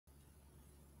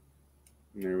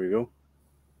There we go.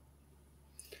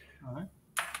 All right.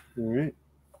 All right.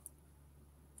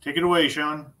 Take it away,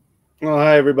 Sean. Well,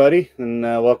 hi everybody, and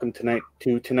welcome to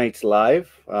tonight's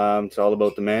live. It's all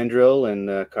about the mandrel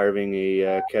and carving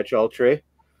a catch-all tray.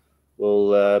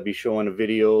 We'll be showing a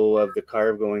video of the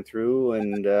carve going through,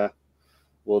 and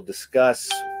we'll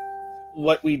discuss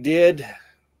what we did,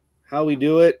 how we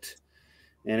do it,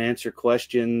 and answer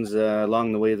questions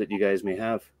along the way that you guys may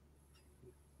have.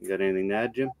 You got anything to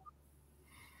add, Jim?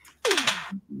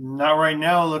 Not right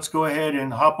now. Let's go ahead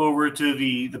and hop over to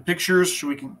the pictures so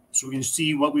we can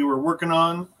see what we were working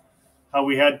on, how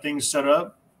we had things set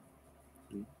up.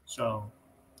 So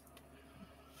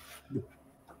the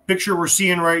picture we're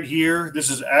seeing right here, this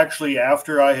is actually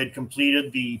after I had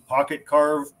completed the pocket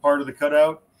carve part of the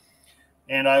cutout,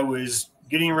 and I was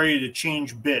getting ready to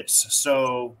change bits.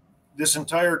 So this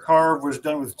entire carve was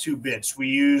done with 2 bits. We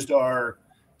used our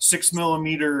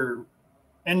 6mm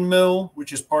end mill,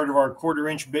 which is part of our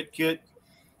 1/4-inch bit kit,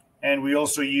 and we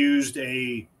also used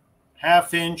a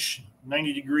 1/2-inch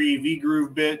 90-degree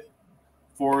V-groove bit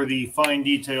for the fine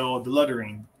detail of the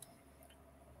lettering.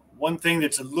 One thing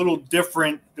that's a little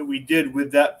different that we did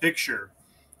with that picture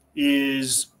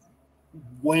is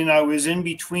when I was in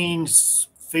between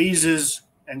phases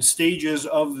and stages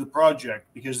of the project,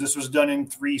 because this was done in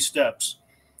 3 steps,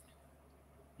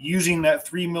 using that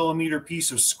 3mm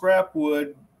piece of scrap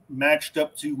wood matched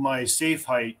up to my safe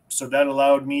height. So that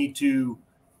allowed me to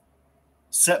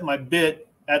set my bit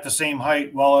at the same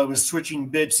height while I was switching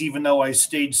bits, even though I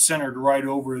stayed centered right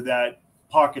over that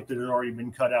pocket that had already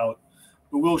been cut out.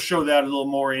 But we'll show that a little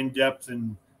more in depth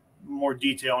and more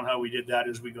detail on how we did that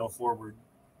as we go forward.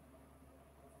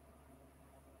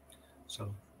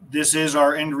 So this is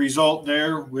our end result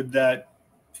there with that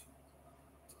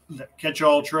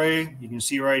catch-all tray. You can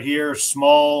see right here,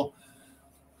 small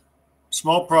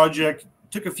project.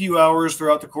 Took a few hours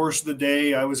throughout the course of the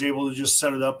day. I was able to just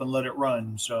set it up and let it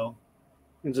run. So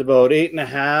it's about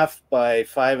 8.5 by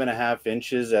 5.5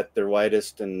 inches at their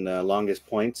widest and longest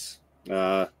points.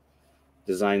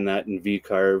 Designed that in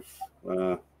V-carve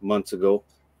months ago.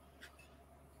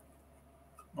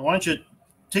 Why don't you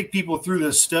take people through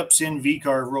the steps in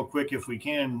V-carve real quick if we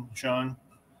can, Sean?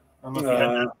 I don't know if you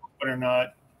had that open or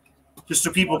not. Just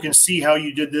so people can see how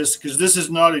you did this, because this is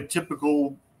not a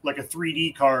typical, like a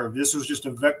 3D carve. This was just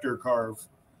a vector carve.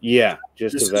 Yeah,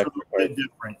 just this a vector is a little bit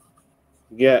different.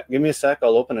 Yeah, give me a sec.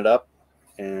 I'll open it up.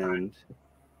 And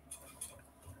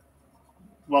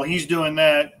while he's doing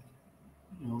that,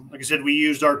 like I said, we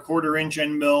used our 1/4-inch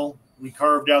end mill. We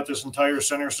carved out this entire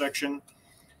center section.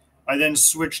 I then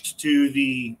switched to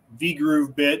the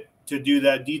V-groove bit to do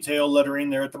that detail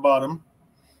lettering there at the bottom.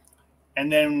 And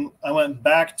then I went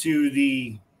back to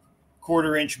the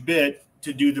 1/4-inch bit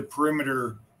to do the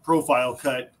perimeter profile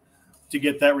cut to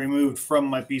get that removed from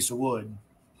my piece of wood.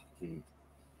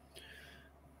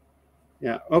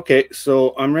 Yeah, okay,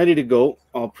 so I'm ready to go.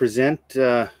 I'll present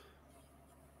my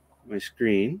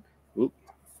screen. Oop.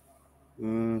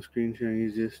 Screen sharing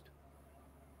is just.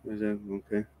 Is that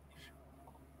okay?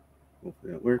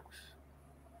 Hopefully that works.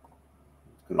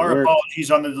 Our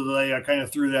apologies on the delay. I kind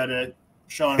of threw that at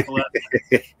Sean for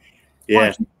that.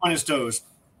 Yeah. On his toes.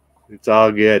 It's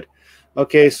all good.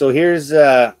 Okay, so here's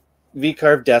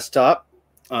V-carve desktop.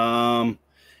 And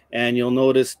you'll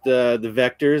notice the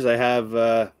vectors. I have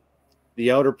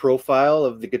the outer profile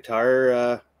of the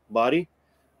guitar body.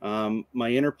 My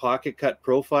inner pocket cut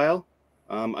profile.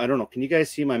 I don't know. Can you guys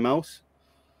see my mouse?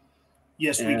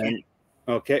 Yes, we can.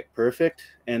 Okay, perfect.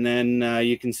 And then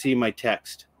you can see my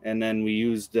text. And then we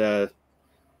used the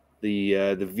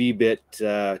V-bit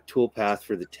toolpath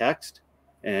for the text,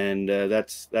 and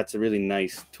that's a really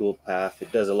nice toolpath.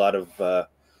 It does a lot of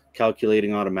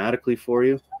calculating automatically for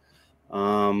you.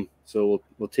 So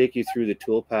we'll take you through the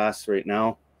toolpaths right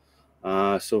now.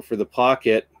 So for the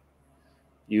pocket,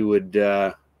 you would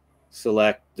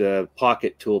select the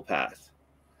pocket toolpath,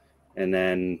 and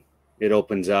then it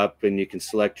opens up, and you can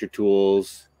select your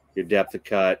tools, your depth of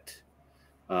cut,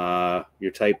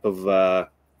 your type of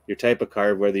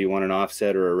carve, whether you want an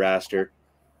offset or a raster.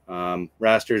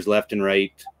 Raster is left and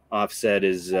right. Offset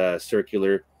is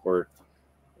circular, or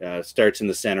starts in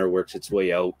the center, works its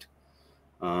way out.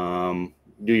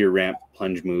 Do your ramp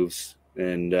plunge moves,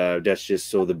 and that's just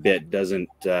so the bit doesn't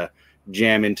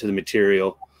jam into the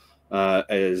material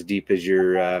as deep as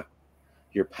your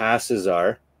passes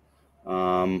are.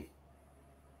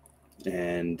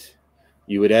 And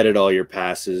you would edit all your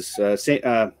passes.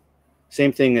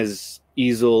 Same thing as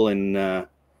easel and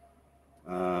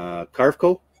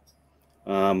Carveco.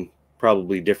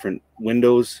 Probably different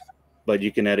windows, but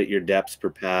you can edit your depths per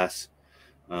pass.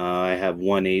 I have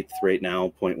 1/8 right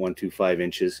now, 0.125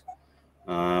 inches.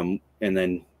 And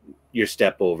then your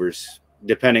step overs,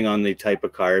 depending on the type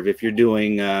of carve. If you're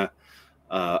doing a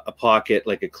pocket,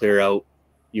 like a clear out,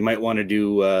 you might want to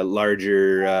do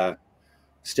larger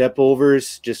step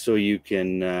overs, just so you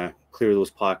can clear those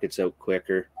pockets out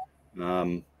quicker.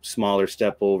 Smaller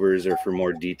step overs are for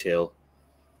more detail.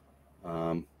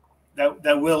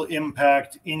 That will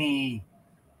impact any.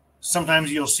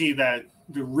 Sometimes you'll see that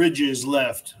the ridges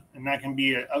left, and that can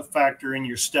be a factor in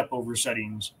your step over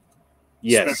settings.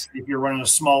 Yes. Especially if you're running a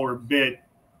smaller bit,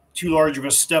 too large of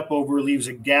a step over leaves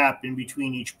a gap in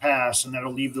between each pass, and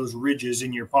that'll leave those ridges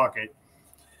in your pocket.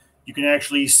 You can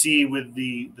actually see with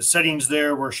the settings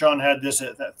there where Sean had this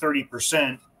at that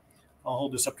 30%. I'll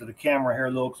hold this up to the camera here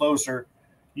a little closer.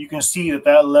 You can see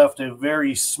that left a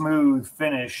very smooth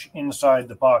finish inside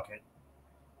the pocket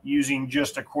using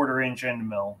just a 1/4 inch end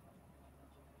mill.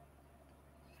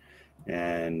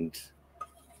 And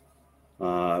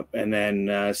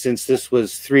then since this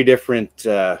was three different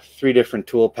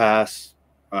tool paths,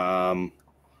 the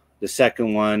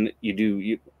second one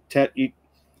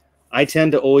I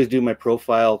tend to always do my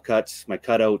profile cuts, my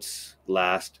cutouts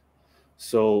last.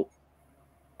 So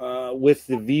with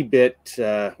the V-bit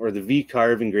or the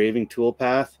V-carve engraving tool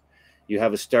path, you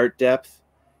have a start depth.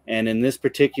 And in this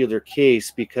particular case,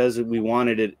 because we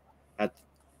wanted it at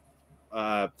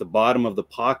the bottom of the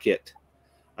pocket,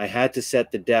 I had to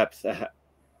set the depth, the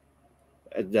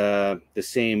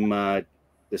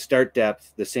start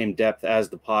depth, the same depth as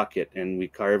the pocket. And we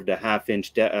carved a 1/2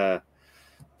 inch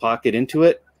pocket into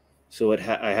it. So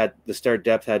I had the start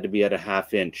depth had to be at a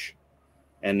 1/2 inch.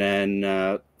 And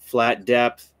then flat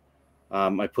depth,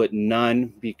 I put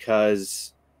none,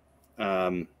 because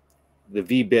the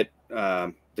V-bit,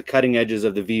 the cutting edges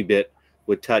of the V-bit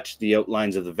would touch the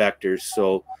outlines of the vectors.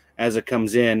 So as it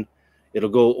comes in, it'll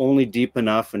go only deep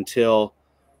enough until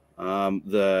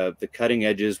the cutting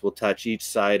edges will touch each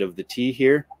side of the T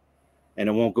here, and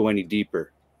it won't go any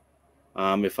deeper.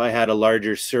 If I had a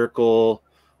larger circle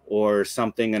or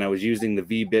something and I was using the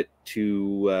V-bit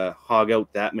to hog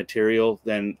out that material,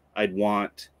 then I'd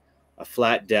want a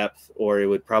flat depth, or it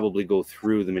would probably go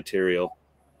through the material,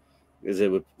 because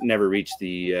it would never reach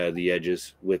the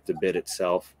edges with the bit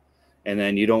itself. And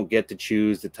then you don't get to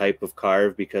choose the type of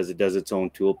carve because it does its own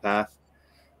tool path.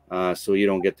 So you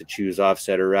don't get to choose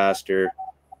offset or raster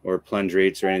or plunge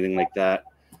rates or anything like that.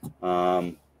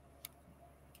 And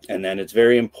then it's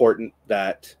very important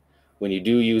that when you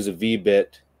do use a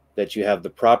V-bit, that you have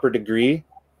the proper degree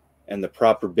and the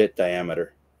proper bit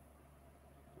diameter.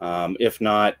 If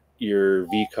not, your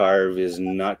V-carve is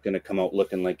not going to come out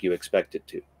looking like you expect it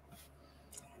to.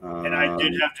 And I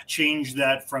did have to change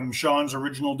that from Sean's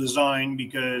original design,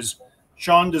 because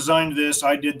Sean designed this,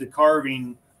 I did the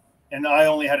carving, and I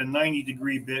only had a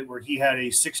 90-degree bit where he had a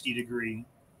 60-degree.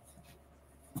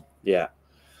 Yeah.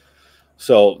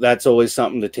 So that's always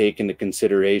something to take into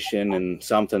consideration, and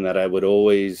something that I would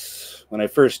always, when I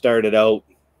first started out,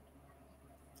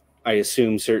 I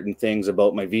assumed certain things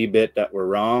about my V-bit that were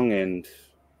wrong, and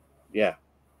yeah,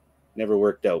 never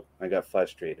worked out. I got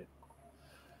frustrated.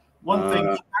 One thing,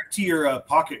 back to your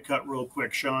pocket cut real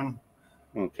quick, Sean.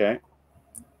 Okay.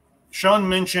 Sean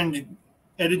mentioned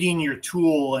editing your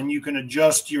tool, and you can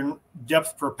adjust your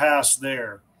depth per pass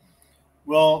there.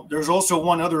 Well, there's also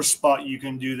one other spot you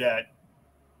can do that.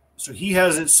 So he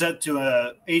has it set to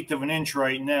a 1/8 of an inch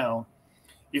right now.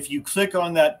 If you click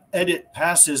on that edit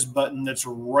passes button that's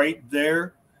right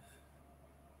there,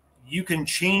 you can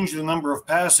change the number of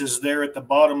passes there at the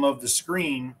bottom of the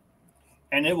screen,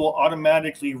 and it will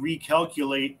automatically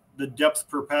recalculate the depth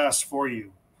per pass for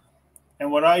you. And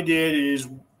what I did is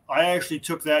I actually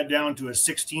took that down to a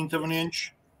 1/16 of an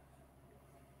inch.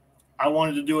 I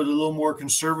wanted to do it a little more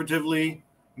conservatively,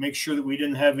 make sure that we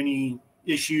didn't have any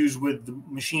issues with the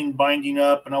machine binding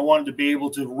up, and I wanted to be able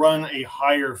to run a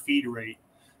higher feed rate.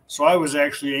 So I was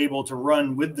actually able to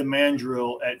run with the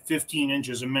mandrill at 15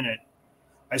 inches a minute.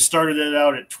 I started it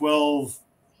out at 12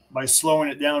 by slowing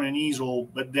it down in easel,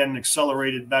 but then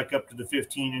accelerated back up to the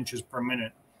 15 inches per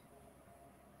minute.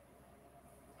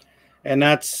 And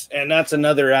that's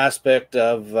another aspect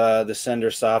of the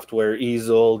Sender software: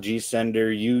 easel,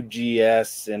 G-Sender,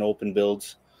 UGS, and Open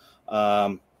Builds.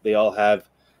 They all have,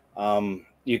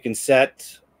 you can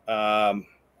set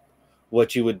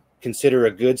what you would consider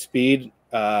a good speed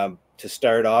to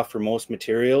start off for most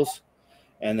materials,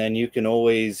 and then you can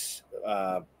always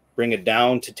bring it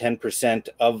down to 10%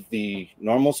 of the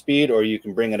normal speed, or you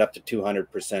can bring it up to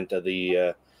 200% of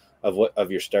the of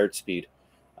your start speed.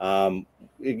 So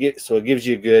it gives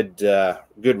you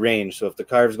good range. So if the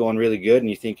carve's going really good and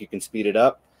you think you can speed it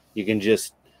up, you can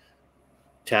just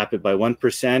tap it by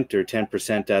 1% or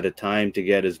 10% at a time to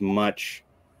get as much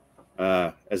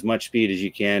speed as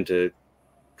you can to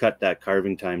cut that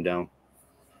carving time down.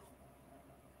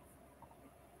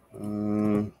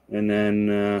 And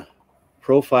then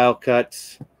profile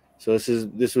cuts. So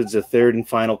this was the third and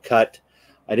final cut.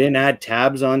 I didn't add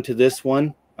tabs onto this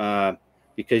one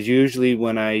because usually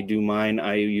when I do mine,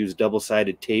 I use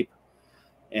double-sided tape,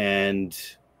 and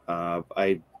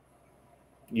I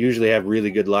usually have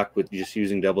really good luck with just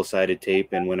using double-sided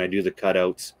tape. And when I do the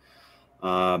cutouts,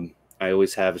 I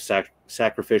always have a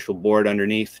sacrificial board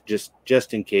underneath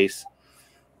just in case.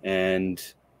 And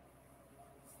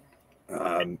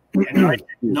I did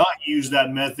not use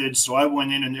that method, so I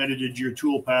went in and edited your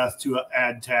toolpath to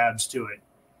add tabs to it.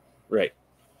 Right.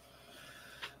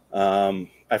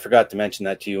 I forgot to mention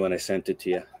that to you when I sent it to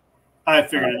you. I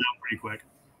figured it out pretty quick.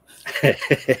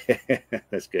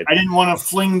 That's good. I didn't want to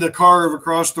fling the carve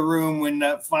across the room when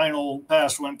that final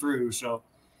pass went through. So,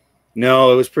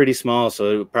 no, it was pretty small,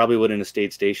 so it probably wouldn't have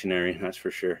stayed stationary. That's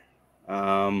for sure.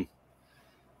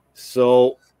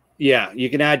 So, yeah, you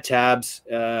can add tabs.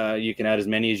 You can add as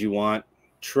many as you want.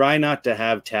 Try not to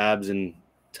have tabs in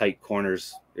tight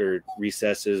corners or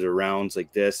recesses or rounds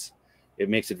like this. It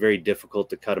makes it very difficult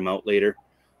to cut them out later.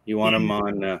 You want them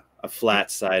on a flat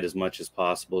side as much as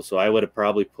possible. So I would have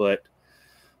probably put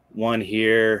one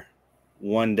here,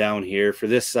 one down here. For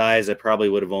this size, I probably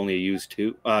would have only used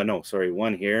two. No, sorry,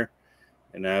 one here.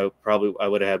 And I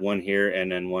would have had one here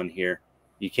and then one here.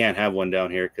 You can't have one down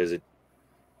here because the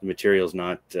material's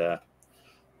not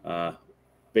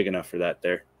big enough for that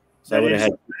there. So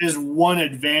that is one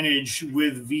advantage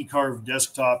with VCarve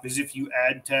Desktop is if you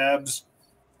add tabs,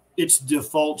 its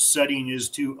default setting is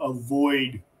to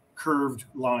avoid curved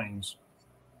lines.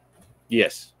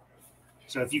 Yes.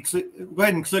 So if you go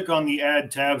ahead and click on the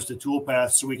add tabs to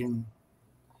toolpath so we can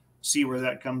see where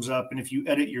that comes up. And if you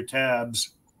edit your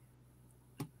tabs,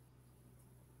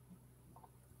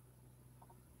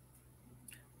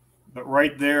 but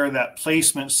right there, that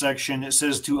placement section, it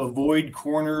says to avoid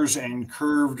corners and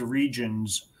curved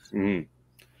regions. Mm-hmm.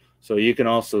 So you can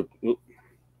also,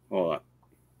 hold on.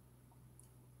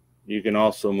 You can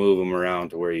also move them around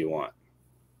to where you want.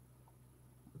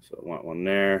 So I want one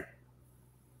there.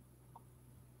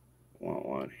 I want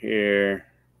one here.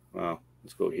 Well,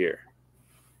 let's go here.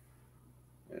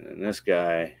 And then this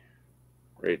guy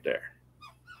right there.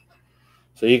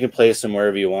 So you can place them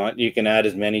wherever you want. You can add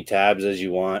as many tabs as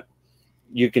you want.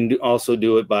 You can also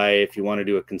do it by, if you want to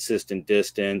do a consistent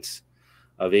distance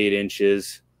of 8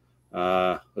 inches.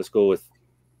 Let's go with,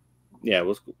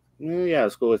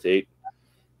 let's go with 8.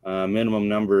 Minimum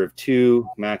number of 2,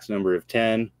 max number of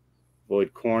 10.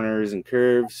 Avoid corners and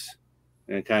curves.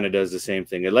 And it kind of does the same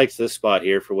thing. It likes this spot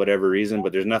here for whatever reason,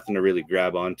 but there's nothing to really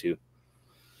grab onto.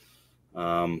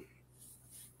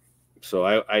 So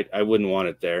I wouldn't want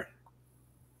it there.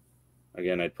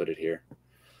 Again, I'd put it here.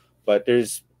 But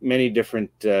there's many different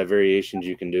variations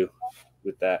you can do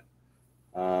with that.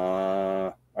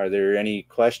 Are there any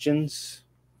questions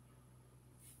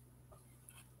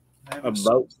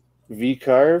about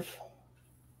VCarve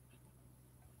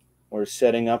or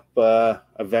setting up a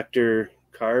vector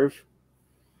carve?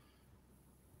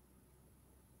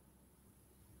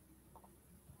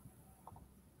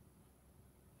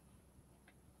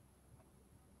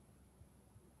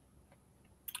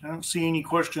 I don't see any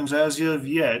questions as of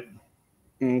yet.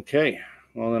 Okay.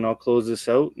 Well, then I'll close this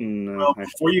out. And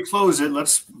before you close it,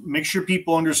 let's make sure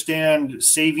people understand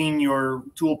saving your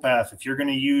toolpath if you're going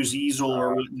to use easel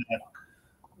or whatnot.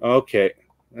 Okay,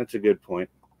 that's a good point.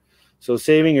 So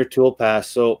saving your toolpath.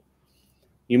 So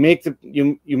you make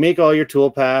you make all your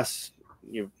toolpaths,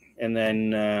 and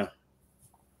then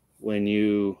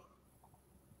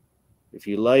if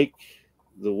you like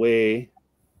the way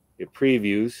it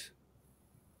previews.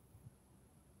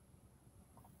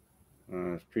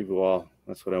 Preview all.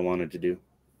 That's what I wanted to do.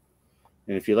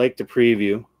 And if you like the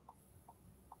preview,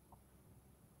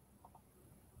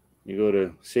 you go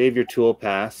to save your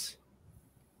toolpaths.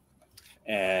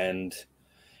 And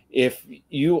if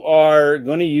you are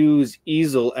going to use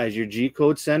easel as your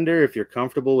G-code sender, if you're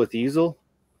comfortable with easel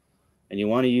and you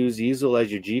want to use easel as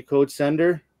your G-code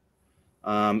sender,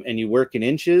 and you work in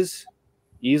inches,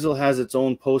 easel has its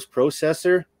own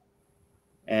post-processor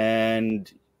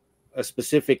and a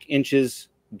specific inches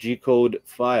G-code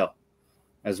file,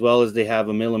 as well as they have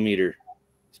a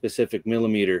specific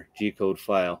millimeter G-code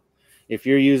file. If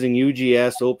you're using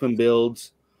UGS open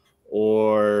builds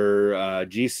or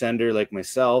G-sender like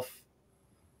myself,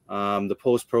 the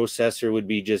post-processor would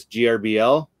be just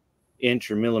GRBL,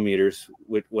 inch or millimeters,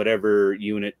 with whatever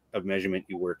unit of measurement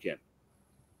you work in.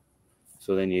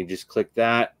 So then you just click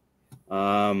that.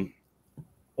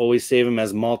 Always save them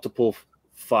as multiple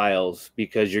files,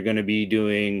 because you're going to be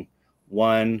doing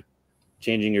 1,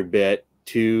 changing your bit,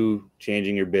 2,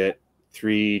 changing your bit,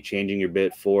 3, changing your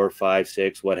bit, 4, 5,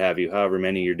 6, what have you, however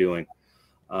many you're doing.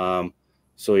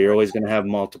 So you're always going to have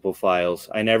multiple files.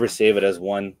 I never save it as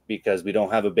one, because we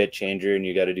don't have a bit changer and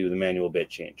you got to do the manual bit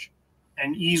change.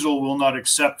 And Easel will not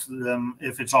accept them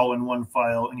if it's all in one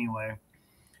file anyway.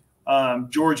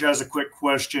 George has a quick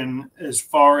question. As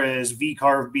far as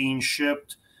VCarve being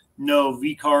shipped, no,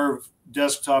 VCarve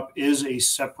Desktop is a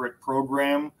separate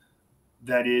program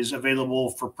that is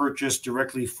available for purchase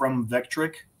directly from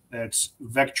Vectric. That's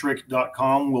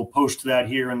vectric.com. We'll post that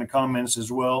here in the comments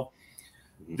as well.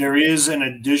 There is an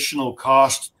additional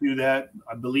cost to that.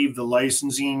 I believe the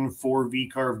licensing for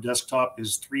VCarve Desktop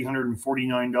is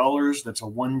 $349. That's a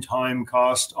one-time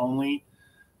cost only.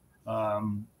 I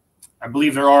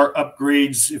believe there are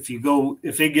upgrades.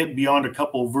 If they get beyond a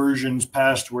couple versions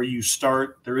past where you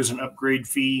start, there is an upgrade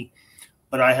fee,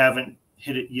 but I haven't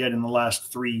hit it yet in the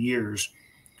last 3 years.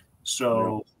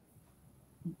 So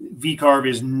VCarve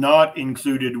is not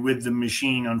included with the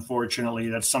machine, unfortunately.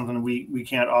 That's something we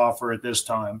can't offer at this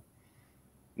time.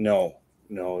 No,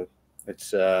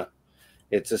 it's a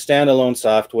standalone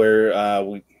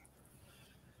software.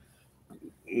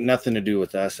 Nothing to do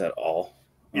with us at all.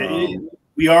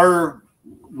 We are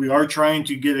trying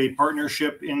to get a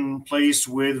partnership in place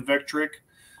with Vectric,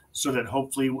 so that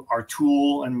hopefully our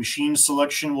tool and machine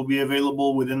selection will be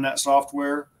available within that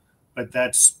software, but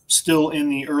that's still in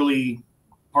the early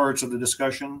parts of the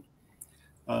discussion.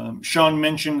 Sean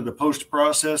mentioned the post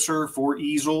processor for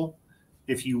Easel.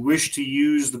 If you wish to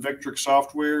use the Vectric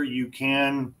software, you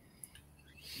can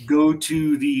go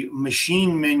to the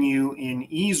machine menu in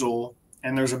Easel,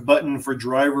 and there's a button for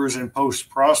drivers and post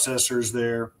processors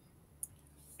there.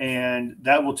 And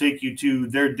that will take you to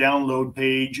their download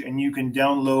page, and you can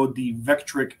download the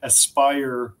Vectric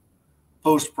Aspire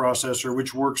post processor,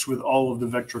 which works with all of the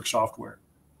Vectric software.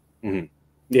 Mm-hmm.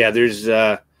 Yeah, there's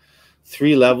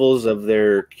 3 levels of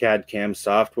their CAD CAM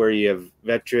software. You have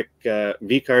Vectric,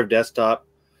 VCarve Desktop.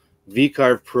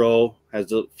 VCarve Pro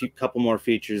has a couple more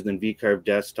features than VCarve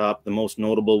Desktop. The most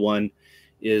notable one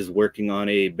is working on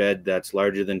a bed that's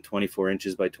larger than 24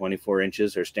 inches by 24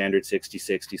 inches, or standard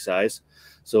 60/60 size.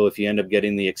 So if you end up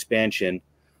getting the expansion,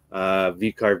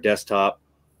 VCarve Desktop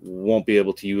won't be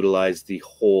able to utilize the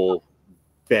whole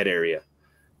bed area.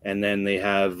 And then they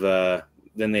have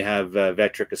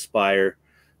Vectric Aspire,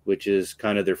 which is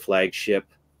kind of their flagship,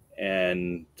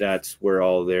 and that's where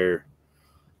all their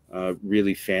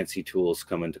really fancy tools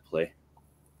come into play.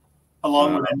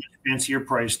 Along with a fancier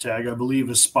price tag. I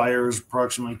believe Aspire is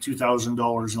approximately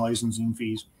 $2,000 in licensing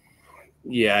fees.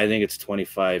 Yeah, I think it's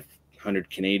 2,500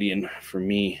 Canadian for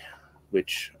me,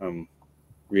 which I'm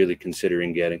really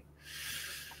considering getting.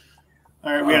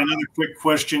 All right, we had another quick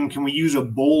question. Can we use a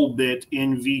bowl bit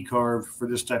in VCarve for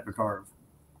this type of carve?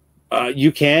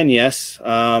 You can, yes.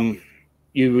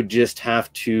 You would just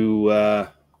have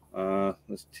to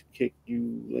let's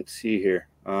see here.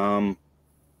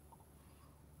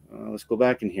 Let's go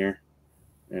back in here,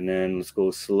 and then let's go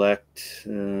select.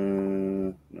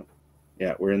 No,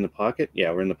 yeah, we're in the pocket.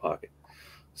 Yeah, we're in the pocket.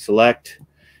 Select,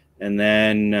 and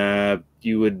then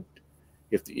you would,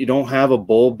 if you don't have a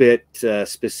bowl bit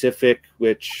specific,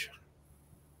 which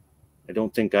I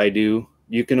don't think I do,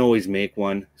 you can always make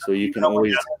one. So you can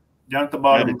always down at the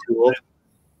bottom. add a tool.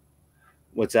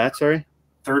 What's that? Sorry.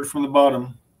 Third from the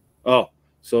bottom. Oh,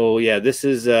 so yeah, this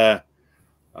is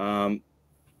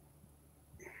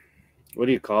what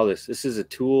do you call this? This is a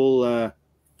tool. Their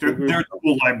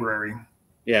tool library.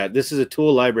 Yeah, this is a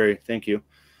tool library. Thank you.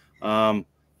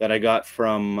 That I got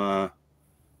from a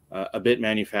bit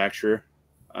manufacturer,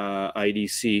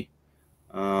 IDC,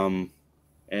 and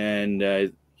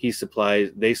they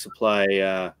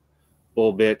supply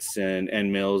bowl bits and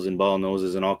end mills and ball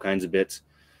noses and all kinds of bits,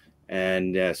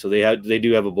 and so they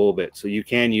do have a bowl bit, so you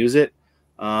can use it.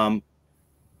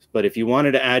 But if you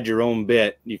wanted to add your own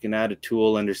bit, you can add a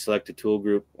tool under select a tool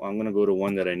group. Well, I'm going to go to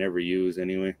one that I never use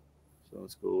anyway. So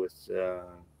let's go with, do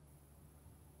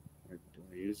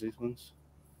I use these ones?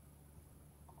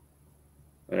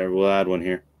 Whatever, we'll add one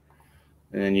here.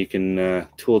 And then you can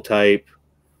tool type,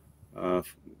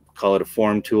 call it a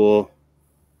form tool.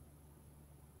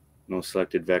 No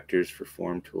selected vectors for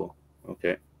form tool.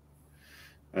 Okay,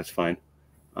 that's fine.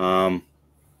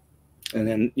 And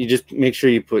then you just make sure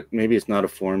you put, maybe it's not a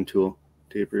form tool.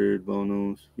 Tapered, ball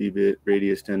nose, V-bit,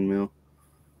 radius 10 mil.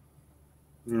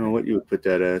 I don't know what you would put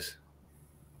that as.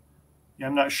 Yeah,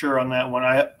 I'm not sure on that one.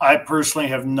 I personally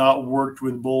have not worked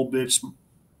with bowl bits.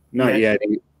 Not yet.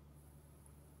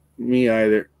 Me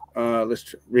either. let's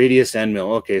try radius end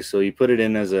mill. Okay, so you put it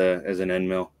in as an end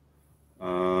mill.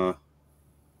 So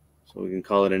we can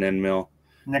call it an end mill.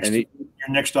 Your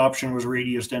next option was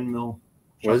radius end mill.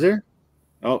 Was there?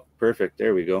 Oh, perfect.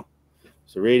 There we go.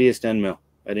 So radius end mill.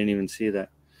 I didn't even see that.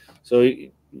 So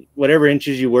whatever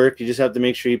inches you work, you just have to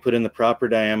make sure you put in the proper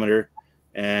diameter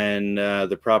and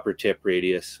the proper tip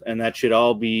radius, and that should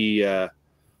all be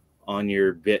on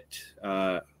your bit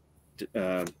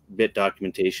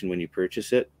documentation when you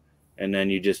purchase it. And then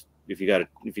you just, if you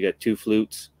got 2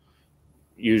 flutes,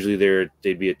 usually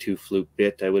they'd be a 2 flute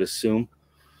bit, I would assume.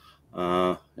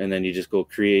 And then you just go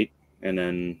create, and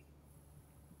then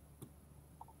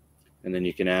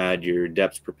you can add your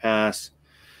depths per pass.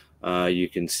 You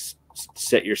can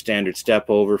set your standard step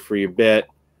over for your bit.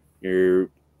 Your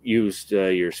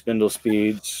spindle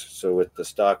speeds. So with the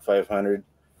stock 500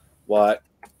 watt,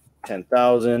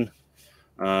 10,000.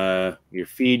 Your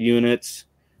feed units,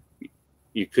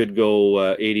 you could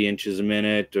go 80 inches a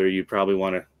minute, or you probably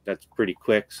want to. That's pretty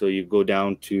quick. So you go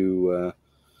down to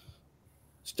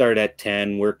start at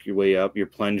 10, work your way up. Your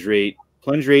plunge rate.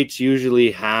 Plunge rate's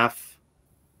usually half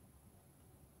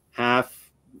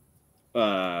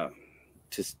to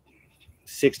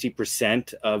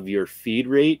 60% of your feed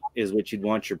rate is what you'd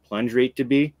want your plunge rate to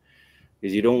be,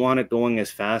 because you don't want it going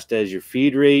as fast as your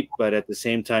feed rate, but at the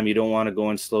same time you don't want it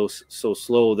going so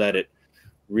slow that it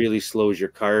really slows your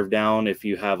carve down if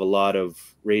you have a lot of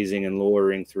raising and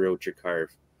lowering throughout your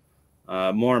carve.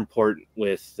 More important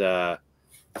with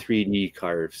 3D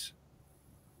carves.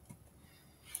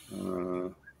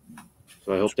 So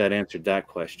I hope that answered that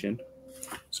question.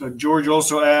 So George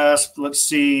also asked, let's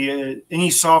see, any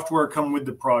software come with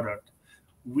the product?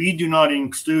 We do not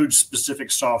include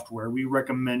specific software. We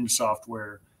recommend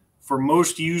software. For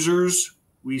most users,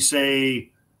 we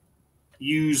say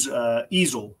use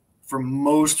easel. For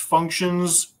most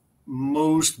functions,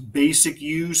 most basic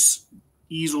use,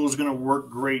 easel is going to work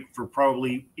great for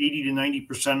probably 80 to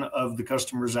 90% of the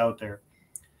customers out there.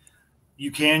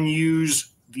 You can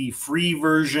use the free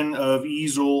version of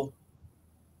easel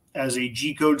as a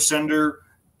G-code sender.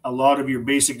 A lot of your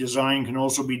basic design can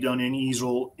also be done in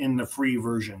easel in the free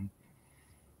version.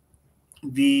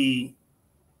 The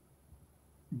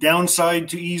downside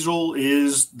to easel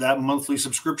is that monthly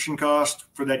subscription cost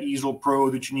for that easel pro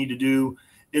that you need to do.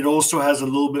 It also has a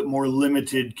little bit more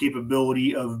limited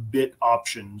capability of bit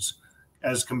options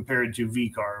as compared to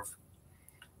VCarve.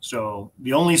 So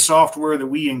the only software that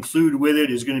we include with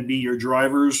it is going to be your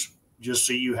drivers, just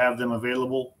so you have them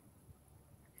available.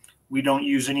 We don't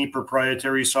use any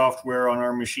proprietary software on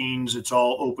our machines. It's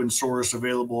all open source,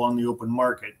 available on the open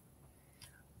market.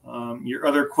 Your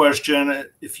other question,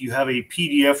 if you have a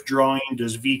PDF drawing,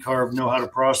 does VCarve know how to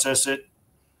process it?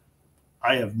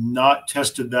 I have not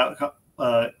tested that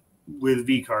with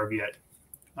VCarve yet.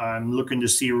 I'm looking to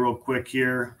see real quick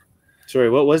here. Sorry,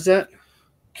 what was that?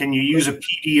 Can you use a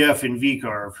PDF in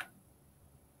VCarve?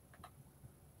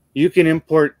 You can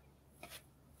import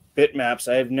bitmaps.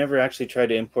 I've never actually tried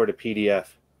to import a PDF,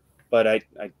 but I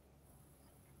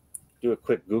do a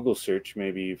quick Google search.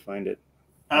 Maybe you find it.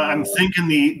 I'm thinking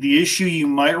the issue you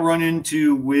might run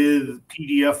into with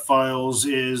PDF files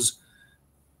is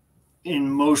in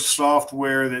most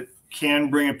software that can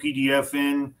bring a PDF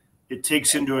in, it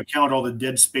takes into account all the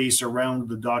dead space around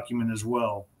the document as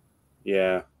well.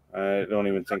 Yeah, I don't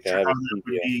even think I have a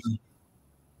PDF.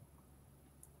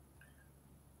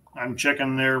 I'm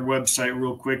checking their website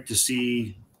real quick to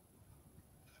see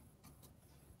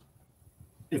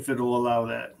if it'll allow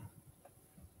that.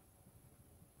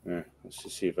 Yeah, let's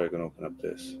just see if I can open up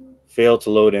this. Fail to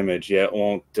load image. Yeah, it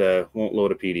won't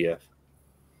load a PDF.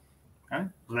 Okay,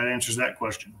 well, that answers that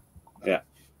question. Yeah.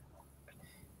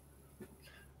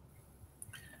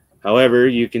 However,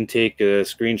 you can take a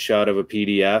screenshot of a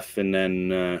PDF and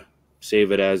then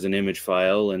save it as an image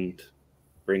file and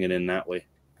bring it in that way.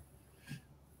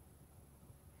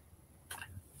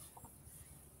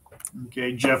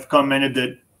 Okay, Jeff commented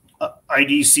that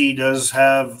IDC does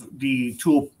have the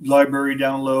tool library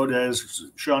download, as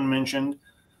Sean mentioned.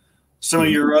 Some of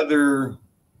your other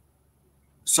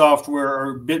software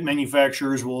or bit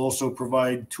manufacturers will also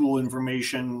provide tool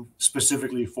information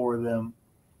specifically for them.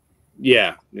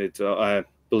 Yeah, it's I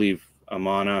believe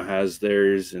Amana has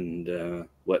theirs and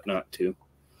whatnot too,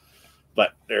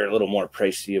 but they're a little more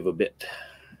pricey of a bit.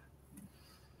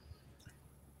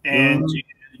 And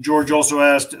George also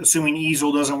asked, assuming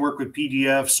easel doesn't work with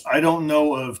PDFs, I don't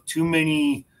know of too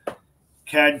many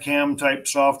CAD/CAM type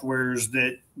softwares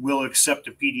that will accept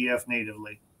a PDF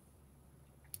natively.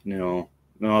 No,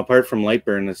 apart from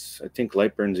Lightburn, I think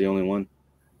Lightburn's the only one.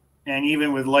 And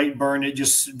even with Lightburn, it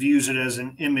just views it as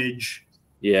an image.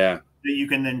 Yeah, that you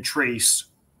can then trace.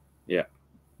 Yeah.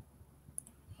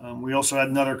 We also had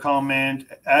another comment,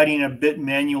 adding a bit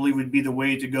manually would be the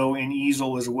way to go in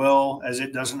easel as well, as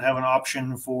it doesn't have an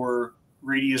option for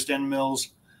radius end mills.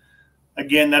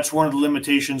 Again, that's one of the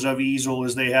limitations of easel,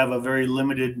 is they have a very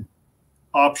limited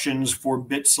options for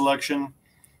bit selection.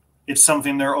 It's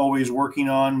something they're always working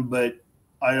on, but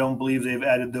I don't believe they've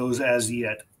added those as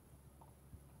yet.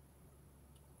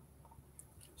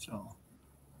 So.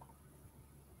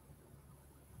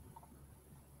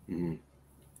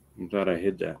 I'm glad I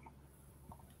hid that.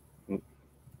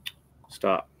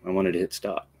 Stop. I wanted to hit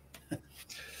stop.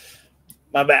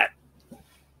 My bad.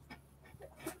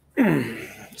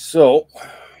 So,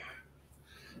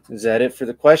 is that it for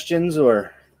the questions,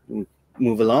 or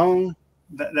move along?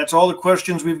 That's all the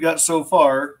questions we've got so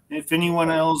far. If anyone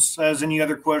else has any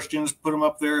other questions, put them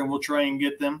up there and we'll try and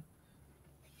get them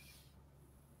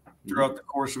throughout the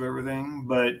course of everything.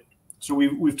 But so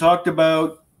we've talked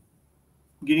about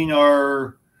getting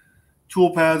our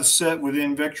tool paths set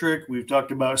within Vectric. We've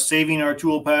talked about saving our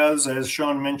tool paths. As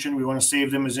Sean mentioned, we want to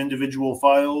save them as individual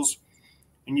files,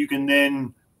 and you can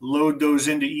then load those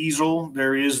into easel.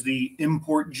 There is the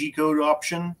import G-code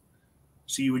option.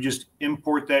 So you would just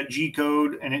import that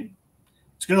G-code, and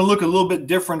it's going to look a little bit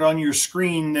different on your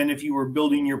screen than if you were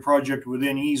building your project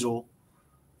within easel.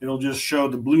 It'll just show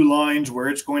the blue lines where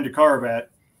it's going to carve at.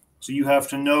 So you have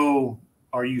to know,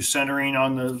 are you centering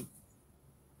on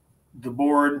the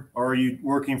board, or are you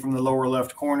working from the lower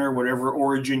left corner, whatever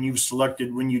origin you've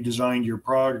selected when you designed your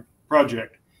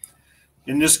project.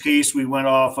 In this case, we went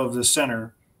off of the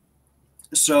center.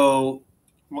 So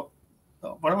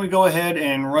why don't we go ahead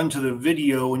and run to the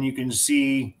video and you can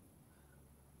see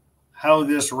how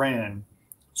this ran.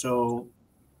 So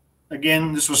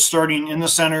again, this was starting in the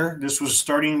center. This was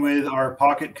starting with our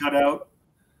pocket cutout.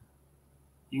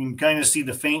 You can kind of see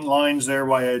the faint lines there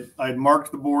why I'd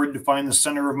marked the board to find the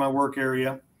center of my work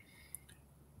area.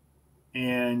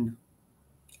 And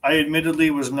I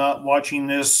admittedly was not watching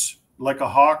this like a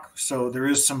hawk, so there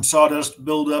is some sawdust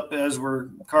buildup as we're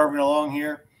carving along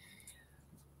here.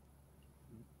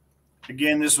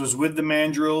 Again, this was with the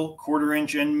mandrel, 1/4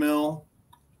 inch end mill.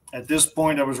 At this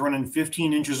point, I was running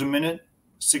 15 inches a minute,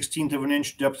 1/16 of an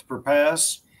inch depth per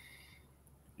pass.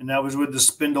 And that was with the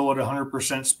spindle at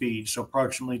 100% speed, so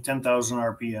approximately 10,000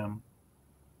 RPM.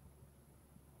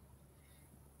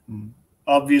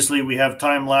 Obviously, we have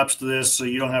time lapse to this, so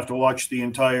you don't have to watch the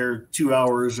entire 2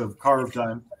 hours of carve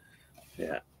time.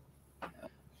 Yeah.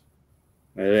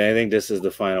 I think this is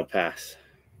the final pass.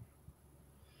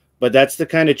 But that's the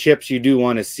kind of chips you do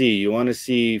want to see. You want to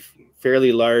see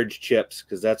fairly large chips,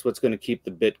 because that's what's going to keep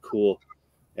the bit cool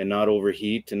and not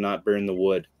overheat and not burn the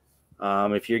wood.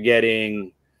 If you're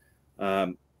getting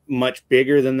much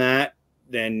bigger than that,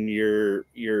 then you're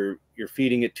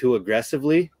feeding it too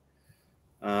aggressively.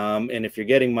 And if you're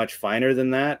getting much finer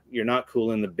than that, you're not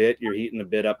cooling the bit. You're heating the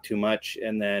bit up too much,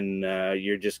 and then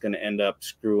you're just going to end up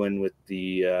screwing with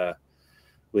the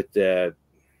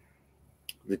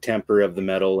temper of the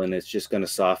metal, and it's just going to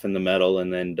soften the metal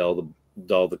and then dull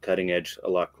the cutting edge a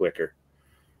lot quicker.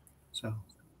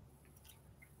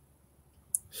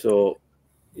 So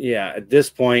yeah, at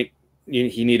this point,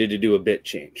 he needed to do a bit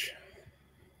change.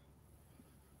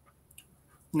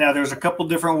 Now, there's a couple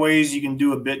different ways you can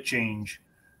do a bit change.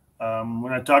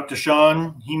 When I talked to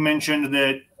Sean, he mentioned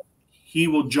that he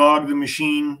will jog the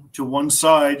machine to one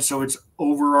side so it's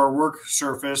over our work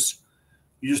surface.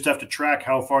 You just have to track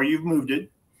how far you've moved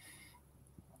it.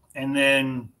 And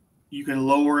then you can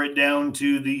lower it down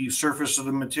to the surface of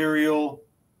the material,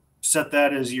 set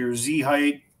that as your Z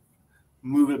height,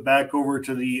 move it back over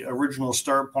to the original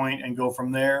start point and go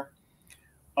from there.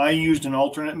 I used an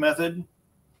alternate method.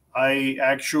 I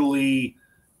actually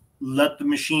let the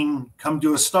machine come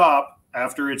to a stop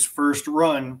after its first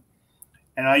run,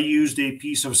 and I used a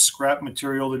piece of scrap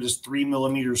material that is 3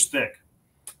 millimeters thick.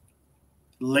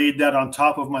 Laid that on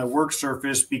top of my work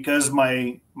surface because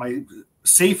my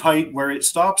safe height where it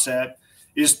stops at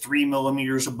is 3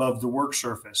 millimeters above the work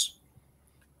surface.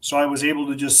 So I was able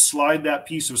to just slide that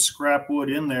piece of scrap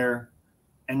wood in there,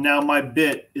 and now my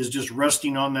bit is just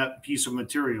resting on that piece of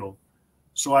material.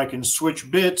 So I can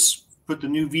switch bits, put the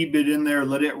new V-bit in there,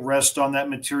 let it rest on that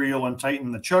material and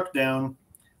tighten the chuck down.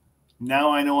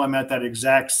 Now I know I'm at that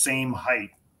exact same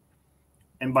height.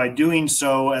 And by doing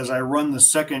so, as I run the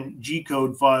second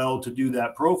G-code file to do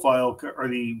that profile or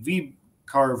the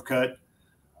V-carve cut,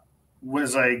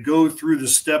 as I go through the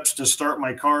steps to start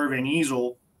my carve in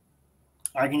easel,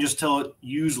 I can just tell it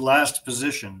use last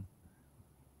position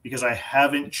because I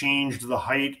haven't changed the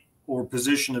height or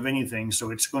position of anything.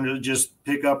 So it's going to just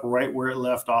pick up right where it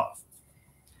left off.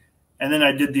 And then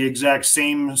I did the exact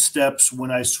same steps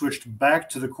when I switched back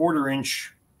to the 1/4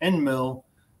 inch end mill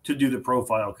to do the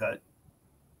profile cut.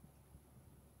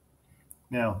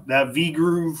 Now, that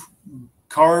V-groove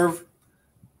carve,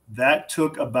 that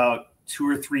took about 2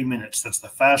 or 3 minutes. That's the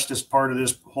fastest part of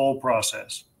this whole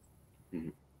process. Mm-hmm.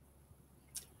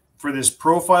 For this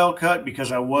profile cut,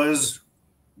 because I was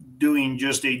doing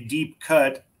just a deep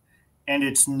cut and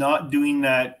it's not doing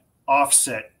that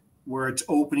offset where it's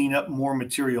opening up more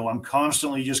material, I'm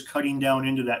constantly just cutting down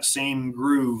into that same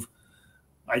groove.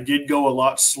 I did go a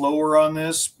lot slower on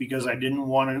this because I didn't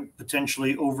want to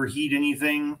potentially overheat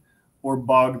anything or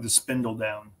bog the spindle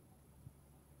down.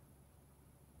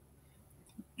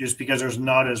 Just because there's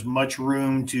not as much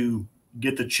room to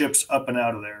get the chips up and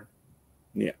out of there.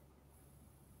 Yeah.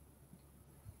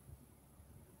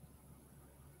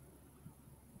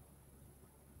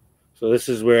 So this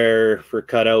is where, for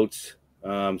cutouts,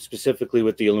 specifically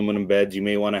with the aluminum beds, you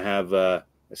may want to have a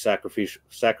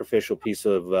sacrificial piece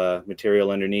of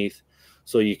material underneath,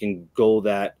 so you can go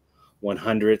that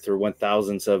 1/100th or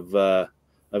 1/1000th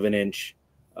of an inch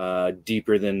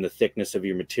deeper than the thickness of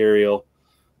your material,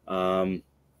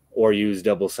 or use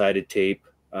double-sided tape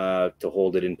to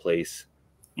hold it in place.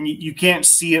 And you can't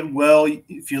see it well.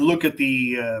 If you look at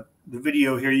the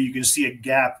video here, you can see a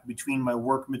gap between my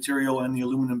work material and the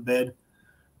aluminum bed.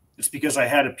 It's because I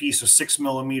had a piece of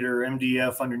 6mm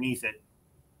MDF underneath it,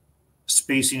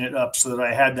 spacing it up so that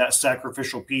I had that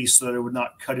sacrificial piece so that it would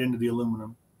not cut into the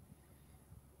aluminum.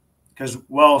 Because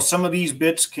while some of these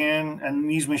bits can, and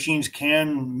these machines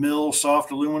can mill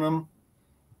soft aluminum,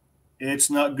 it's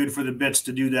not good for the bits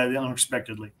to do that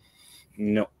unexpectedly.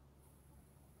 No.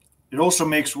 It also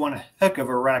makes one heck of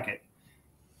a racket.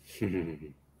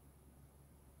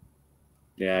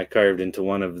 Yeah, I carved into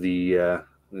one of the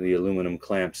aluminum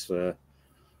clamps in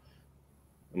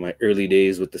my early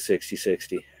days with the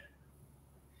 6060.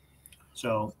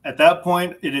 So at that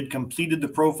point, it had completed the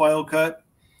profile cut.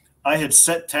 I had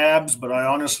set tabs, but I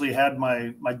honestly had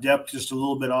my depth just a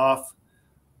little bit off.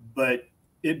 But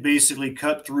it basically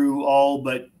cut through all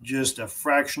but just a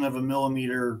fraction of a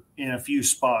millimeter in a few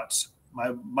spots.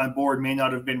 My board may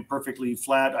not have been perfectly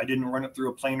flat. I didn't run it through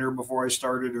a planer before I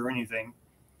started or anything.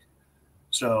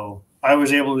 So I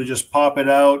was able to just pop it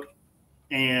out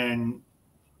and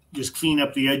just clean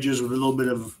up the edges with a little bit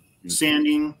of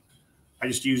sanding. I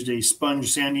just used a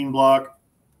sponge sanding block,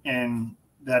 and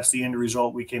that's the end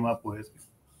result we came up with.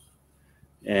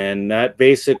 And that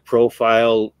basic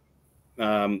profile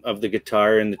of the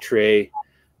guitar and the tray,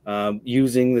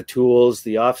 using the tools,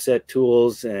 the offset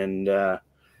tools, and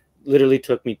literally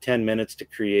took me 10 minutes to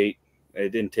create. It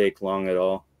didn't take long at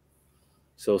all.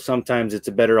 So sometimes it's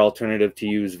a better alternative to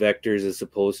use vectors as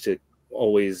opposed to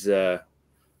always a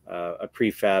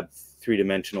prefab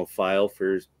 3-dimensional file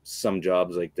for some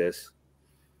jobs like this.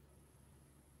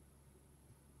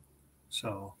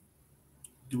 So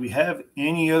do we have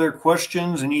any other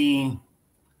questions, any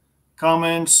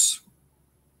comments,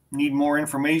 need more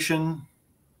information?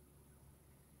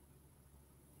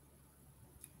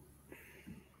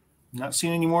 Not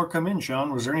seeing any more come in,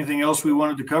 Sean. Was there anything else we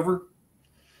wanted to cover?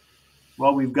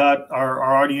 Well, we've got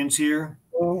our audience here.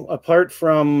 Well, apart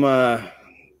from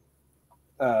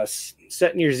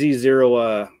setting your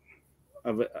Z0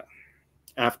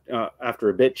 after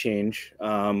a bit change,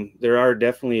 there are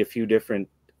definitely a few different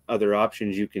other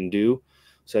options you can do,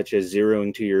 such as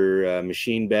zeroing to your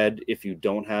machine bed if you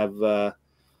don't have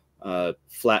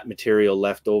flat material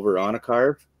left over on a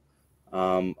carve,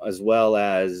 as well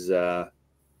as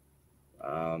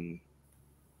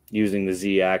using the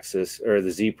Z-axis, or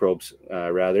the Z-probes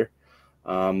rather.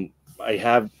 We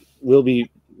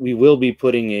will be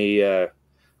putting a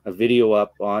video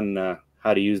up on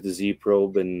how to use the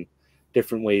Z-probe and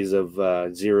different ways of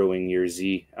zeroing your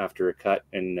Z after a cut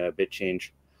and bit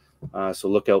change. So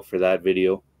look out for that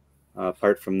video.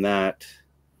 Apart from that,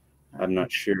 I'm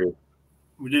not sure.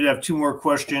 We did have 2 more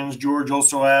questions. George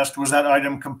also asked, was that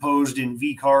item composed in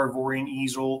VCarve or in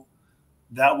easel?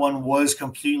 That one was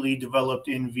completely developed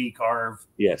in VCarve.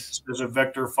 Yes. As a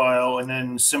vector file, and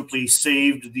then simply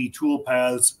saved the tool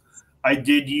paths. I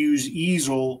did use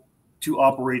easel to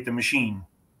operate the machine.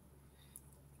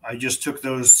 I just took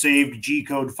those saved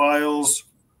G-code files,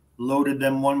 loaded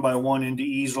them one by one into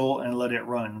easel, and let it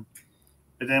run.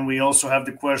 And then we also have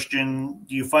the question,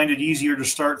 do you find it easier to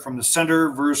start from the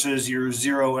center versus your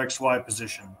 0 XY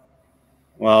position?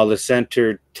 Well, the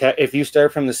center, if you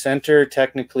start from the center,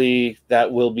 technically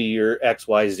that will be your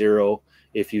XY0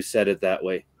 if you set it that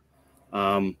way.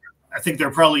 I think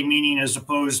they're probably meaning as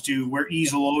opposed to where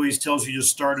easel always tells you to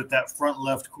start at that front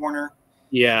left corner.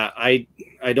 Yeah, I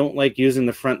don't like using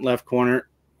the front left corner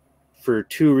for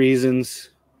two reasons.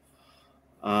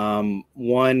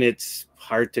 One, it's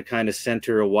hard to kind of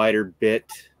center a wider bit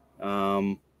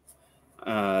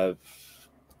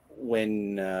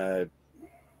when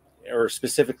or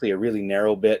specifically a really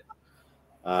narrow bit.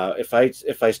 If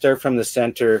I start from the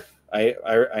center,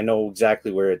 I know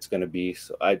exactly where it's going to be.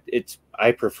 So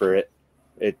I prefer it.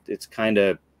 It's kind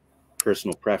of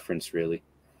personal preference, really.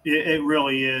 It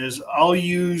really is. I'll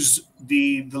use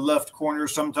the left corner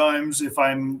sometimes if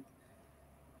I'm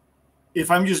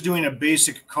just doing a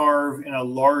basic carve in a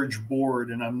large board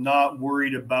and I'm not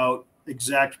worried about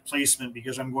exact placement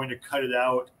because I'm going to cut it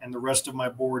out and the rest of my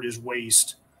board is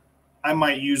waste. I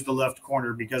might use the left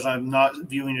corner because I'm not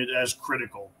viewing it as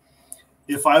critical.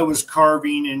 If I was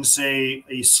carving in, say,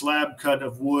 a slab cut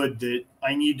of wood that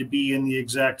I need to be in the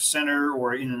exact center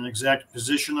or in an exact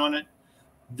position on it,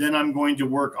 then I'm going to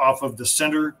work off of the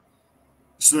center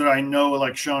so that I know,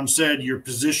 like Sean said, your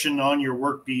position on your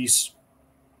workpiece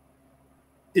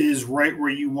is right where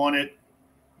you want it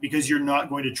because you're not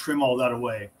going to trim all that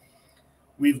away.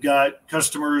 We've got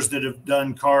customers that have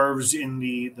done carves in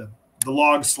the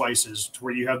log slices to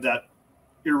where you have that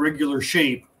irregular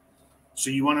shape. So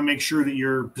you want to make sure that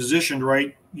you're positioned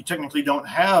right. You technically don't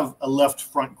have a left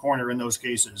front corner in those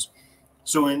cases.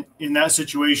 So in that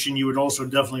situation, you would also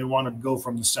definitely want to go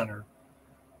from the center.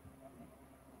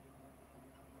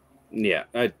 Yeah,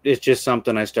 it's just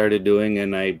something I started doing,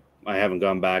 and I haven't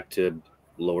gone back to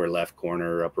lower left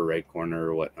corner or upper right corner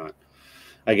or whatnot.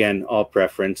 Again, all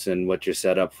preference and what you're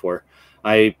set up for.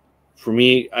 For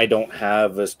me, I don't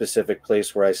have a specific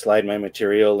place where I slide my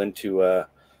material into a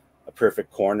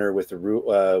perfect corner with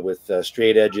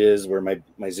straight edges where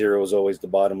my zero is always the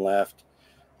bottom left.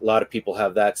 A lot of people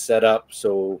have that set up,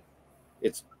 so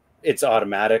it's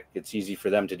automatic. It's easy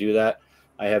for them to do that.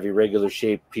 I have irregular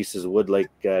shaped pieces of wood like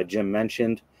Jim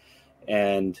mentioned,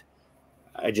 and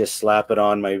I just slap it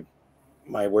on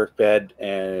my work bed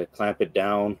and clamp it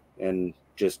down, and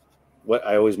just what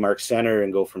I always mark center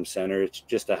and go from center. It's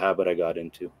just a habit I got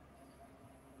into.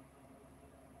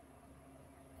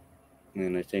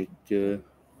 And I think, yeah.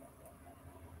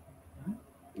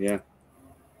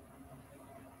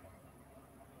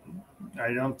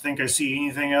 I don't think I see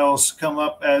anything else come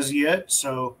up as yet.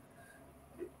 So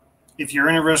if you're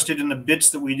interested in the bits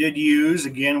that we did use,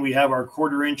 again, we have our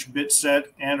 1/4 inch bit set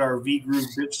and our V-groove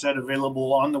bit set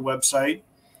available on the website.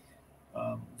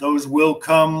 Those will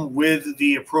come with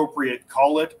the appropriate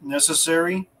collet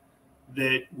necessary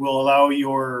that will allow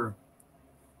your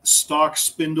stock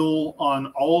spindle on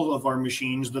all of our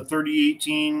machines, the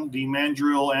 3018, the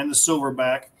mandrel, and the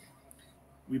silverback.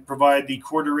 We provide the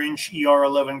 1/4 inch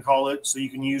ER11 collet, so you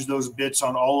can use those bits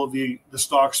on all of the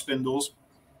stock spindles.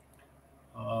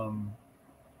 Let's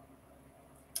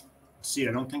see,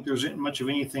 I don't think there's much of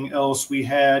anything else we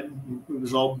had. It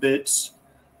was all bits.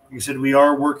 Like I said, we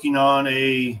are working on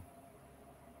a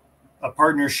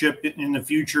partnership in the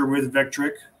future with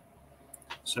Vectric.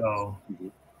 So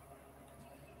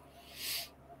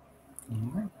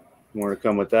more to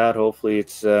come with that. Hopefully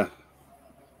it's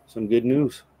some good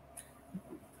news.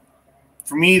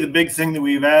 For me, the big thing that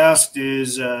we've asked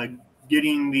is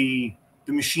getting the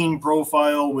machine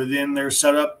profile within their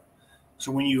setup.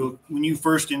 So when you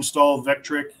first install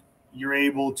Vectric, you're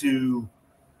able to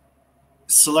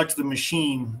select the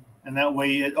machine, and that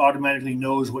way it automatically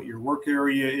knows what your work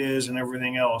area is and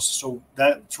everything else. So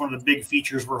that's one of the big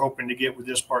features we're hoping to get with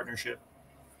this partnership.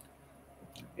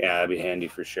 Yeah, that'd be handy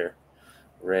for sure.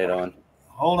 Right on.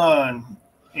 Hold on.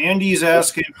 Andy's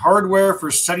asking hardware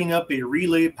for setting up a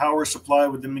relay power supply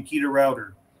with the Makita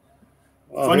router.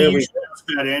 Oh, Funny you should ask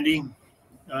that, Andy.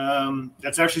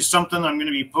 That's actually something I'm going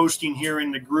to be posting here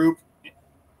in the group,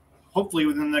 hopefully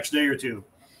within the next day or two.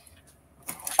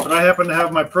 But I happen to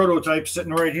have my prototype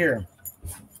sitting right here.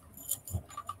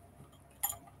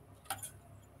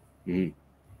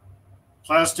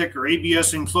 Plastic or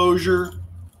ABS enclosure,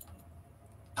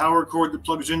 power cord that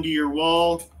plugs into your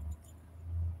wall,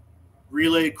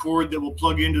 relay cord that will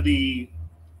plug into the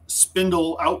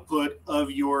spindle output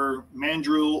of your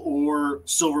mandrel or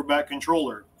silverback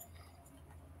controller.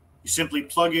 You simply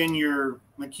plug in your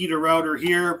Makita router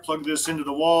here, plug this into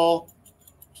the wall,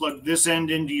 plug this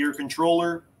end into your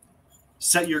controller,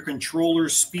 set your controller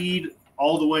speed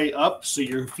all the way up so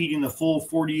you're feeding the full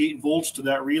 48 volts to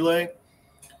that relay.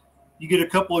 You get a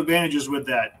couple advantages with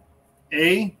that.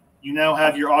 A, you now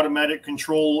have your automatic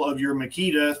control of your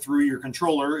Makita through your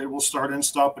controller. It will start and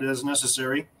stop it as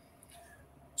necessary.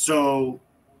 So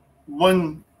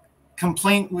one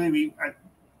complaint, maybe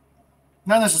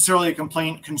not necessarily a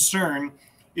complaint, concern,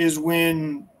 is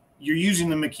when you're using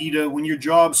the Makita, when your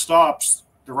job stops,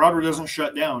 the router doesn't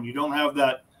shut down. You don't have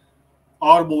that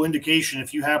audible indication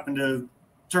if you happen to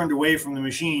turned away from the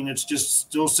machine. It's just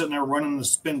still sitting there running the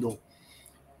spindle.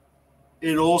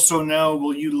 It also now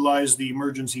will utilize the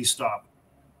emergency stop.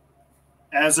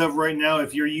 As of right now,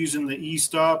 if you're using the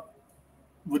e-stop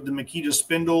with the Makita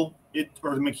spindle,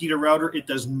 or the Makita router, it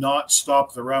does not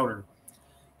stop the router.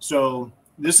 So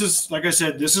this is, like I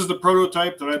said, this is the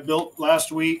prototype that I built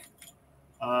last week.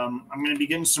 I'm going to be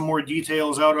getting some more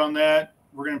details out on that.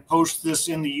 We're going to post this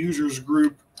in the users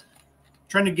group,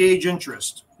 trying to gauge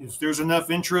interest. If there's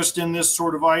enough interest in this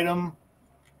sort of item,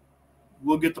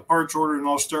 we'll get the parts ordered and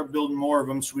I'll start building more of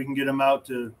them so we can get them out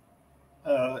to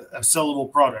a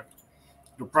sellable product.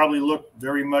 It'll probably look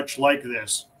very much like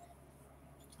this.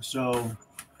 So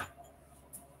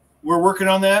we're working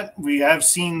on that. We have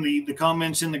seen the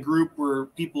comments in the group where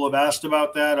people have asked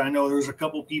about that. I know there's a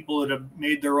couple people that have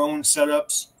made their own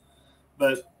setups,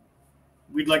 but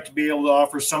we'd like to be able to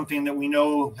offer something that we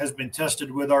know has been tested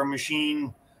with our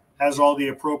machine, has all the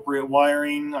appropriate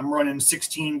wiring. I'm running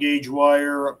 16 gauge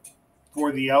wire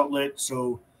for the outlet,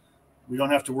 so we don't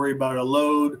have to worry about a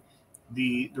load.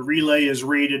 The relay is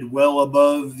rated well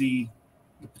above the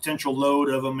potential load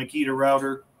of a Makita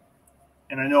router.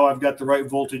 And I know I've got the right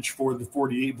voltage for the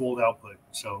 48 volt output.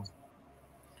 So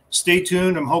stay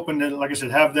tuned. I'm hoping to, like I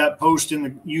said, have that post in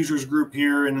the users group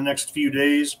here in the next few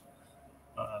days.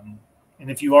 And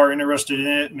if you are interested in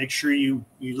it, make sure you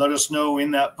let us know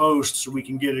in that post so we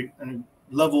can get a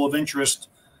level of interest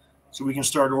so we can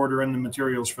start ordering the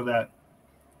materials for that.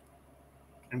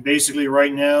 And basically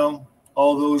right now,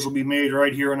 all those will be made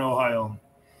right here in Ohio.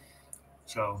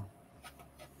 So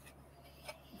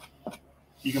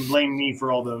you can blame me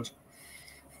for all those.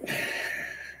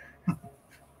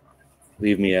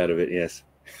 Leave me out of it, yes.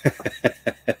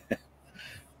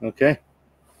 Okay.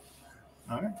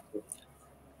 All right.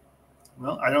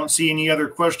 Well, I don't see any other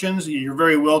questions. You're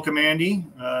very welcome, Andy.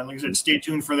 Like I said, stay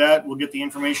tuned for that. We'll get the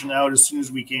information out as soon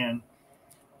as we can.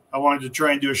 I wanted to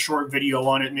try and do a short video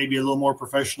on it, maybe a little more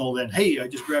professional than, hey, I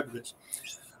just grabbed this.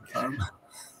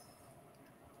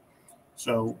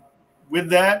 So with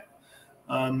that,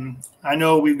 I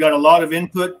know we've got a lot of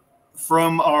input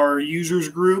from our users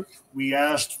group. We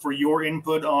asked for your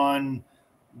input on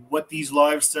what these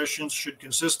live sessions should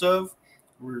consist of.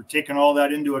 We're taking all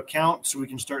that into account so we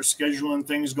can start scheduling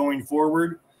things going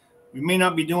forward. We may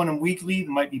not be doing them weekly. It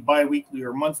might be bi-weekly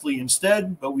or monthly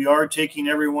instead, but we are taking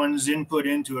everyone's input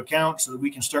into account so that we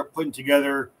can start putting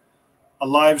together a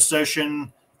live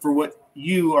session for what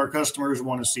you, our customers,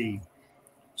 want to see.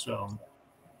 So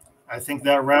I think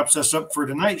that wraps us up for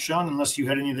tonight, Sean, unless you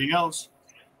had anything else.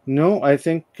 No, I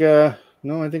think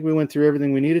we went through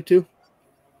everything we needed to.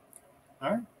 All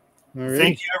right. Alrighty.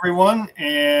 Thank you, everyone,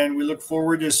 and we look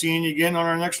forward to seeing you again on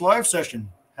our next live session.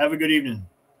 Have a good evening.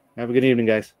 Have a good evening,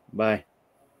 guys. Bye.